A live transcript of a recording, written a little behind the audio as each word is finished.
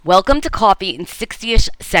Welcome to Coffee in 60-ish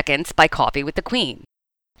Seconds by Coffee with the Queen.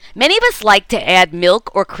 Many of us like to add milk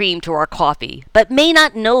or cream to our coffee, but may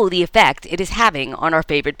not know the effect it is having on our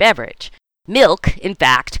favorite beverage. Milk, in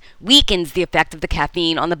fact, weakens the effect of the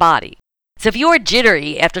caffeine on the body. So if you are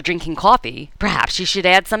jittery after drinking coffee, perhaps you should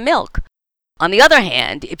add some milk. On the other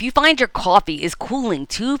hand, if you find your coffee is cooling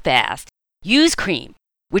too fast, use cream,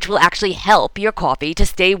 which will actually help your coffee to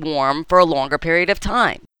stay warm for a longer period of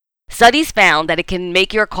time. Studies found that it can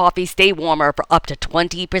make your coffee stay warmer for up to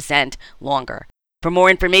 20% longer. For more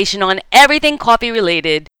information on everything coffee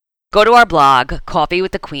related, go to our blog,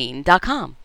 coffeewiththequeen.com.